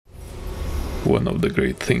One of the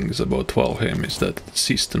great things about Valheim is that its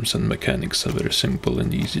systems and mechanics are very simple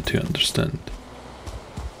and easy to understand.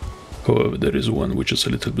 However, there is one which is a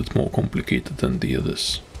little bit more complicated than the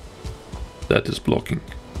others. That is blocking.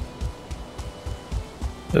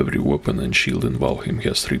 Every weapon and shield in Valheim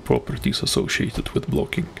has 3 properties associated with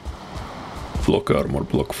blocking: block armor,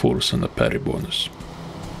 block force, and a parry bonus.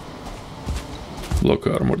 Block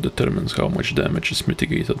armor determines how much damage is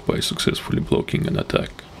mitigated by successfully blocking an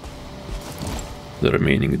attack. The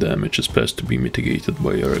remaining damage is best to be mitigated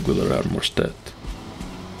by a regular armor stat.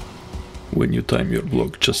 When you time your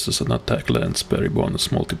block just as an attack lands, parry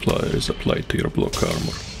bonus multiplier is applied to your block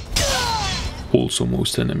armor. Also,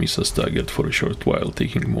 most enemies are staggered for a short while,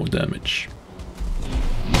 taking more damage.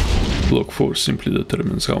 Block force simply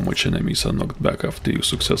determines how much enemies are knocked back after you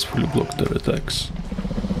successfully block their attacks,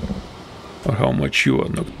 or how much you are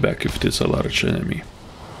knocked back if it is a large enemy.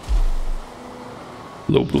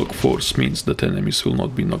 Low block force means that enemies will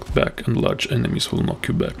not be knocked back and large enemies will knock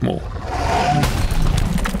you back more.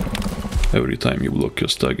 Every time you block, your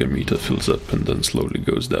stagger meter fills up and then slowly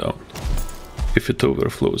goes down. If it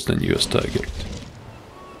overflows, then you are staggered.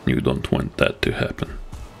 You don't want that to happen.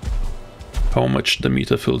 How much the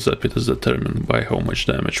meter fills up, it is determined by how much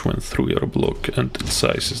damage went through your block, and its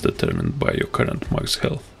size is determined by your current max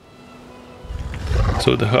health.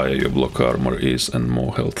 So the higher your block armor is and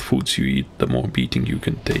more health foods you eat, the more beating you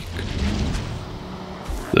can take.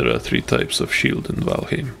 There are 3 types of shield in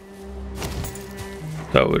Valheim: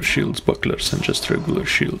 tower shields, bucklers, and just regular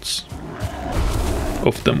shields.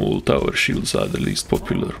 Of them all, tower shields are the least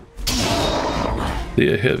popular. They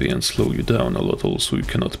are heavy and slow you down a lot, also you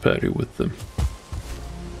cannot parry with them.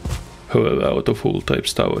 However, out of all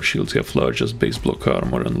types, tower shields have largest base block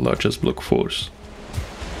armor and largest block force,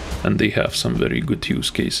 and they have some very good use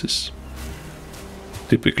cases.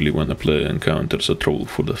 Typically, when a player encounters a troll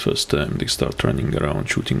for the first time, they start running around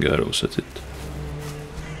shooting arrows at it.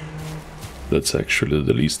 That's actually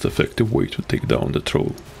the least effective way to take down the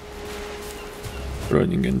troll.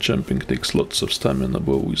 Running and jumping takes lots of stamina.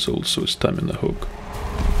 Bow is also a stamina hog.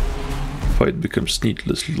 Fight becomes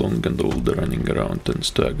needlessly long and all the running around tends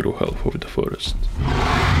to aggro half of the forest.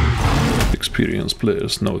 Experienced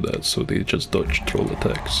players know that, so they just dodge troll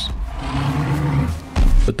attacks.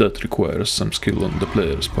 But that requires some skill on the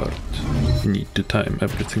player's part. You need to time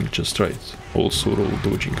everything just right. Also, roll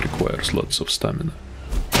dodging requires lots of stamina.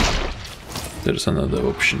 There's another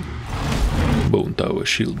option. Bone Tower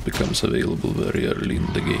Shield becomes available very early in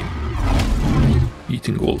the game.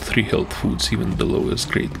 Eating all 3 health foods, even the lowest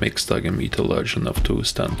grade, makes stagger meter large enough to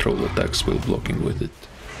withstand troll attacks while blocking with it.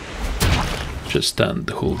 Just stand,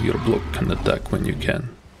 hold your block and attack when you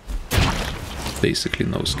can. Basically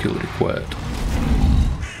no skill required.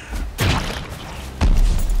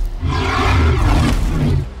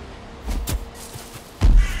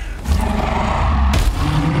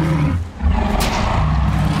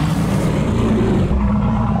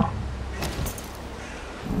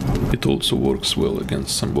 It also works well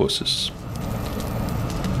against some bosses.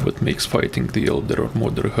 What makes fighting the Elder or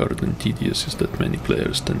Mother hard and tedious is that many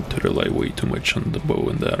players tend to rely way too much on the bow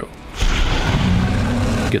and arrow.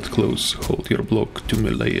 Get close, hold your block, 2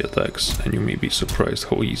 melee attacks, and you may be surprised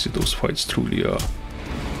how easy those fights truly are.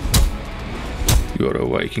 You are a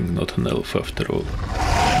Viking, not an elf after all.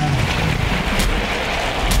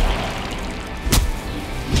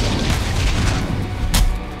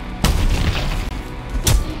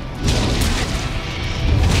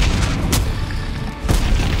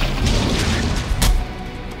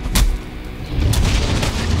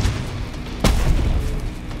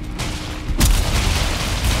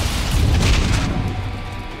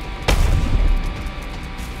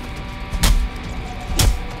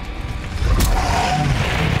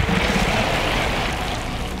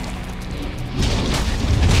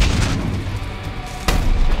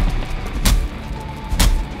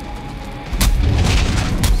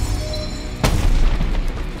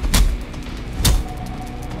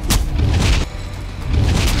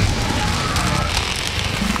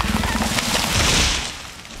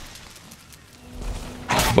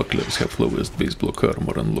 Bucklers have lowest base block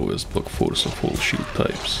armor and lowest block force of all shield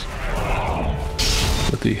types,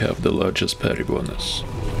 but they have the largest parry bonus.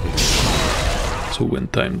 So when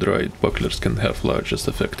timed right, bucklers can have largest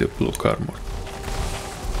effective block armor.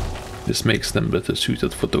 This makes them better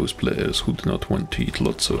suited for those players who do not want to eat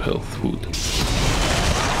lots of health food.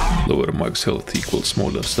 Lower max health equals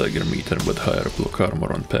smaller stagger meter, but higher block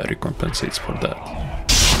armor on parry compensates for that.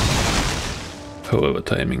 However,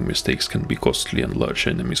 timing mistakes can be costly and large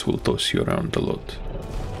enemies will toss you around a lot.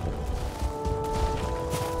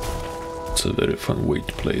 It's a very fun way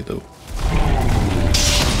to play though.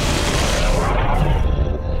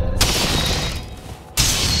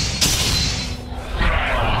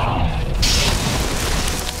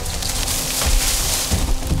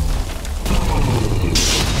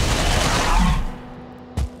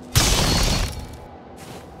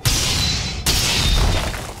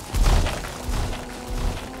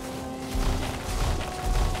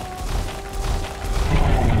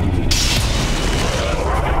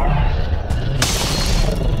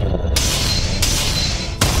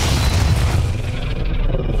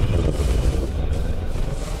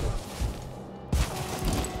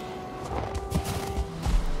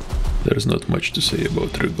 There's not much to say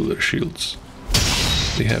about regular shields.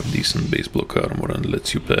 They have decent base block armor and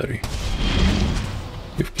lets you parry.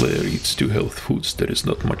 If player eats 2 health foods, there is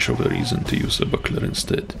not much of a reason to use a buckler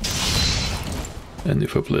instead. And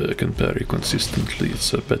if a player can parry consistently,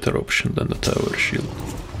 it's a better option than the tower shield.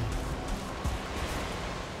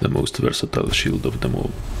 The most versatile shield of them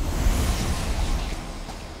all.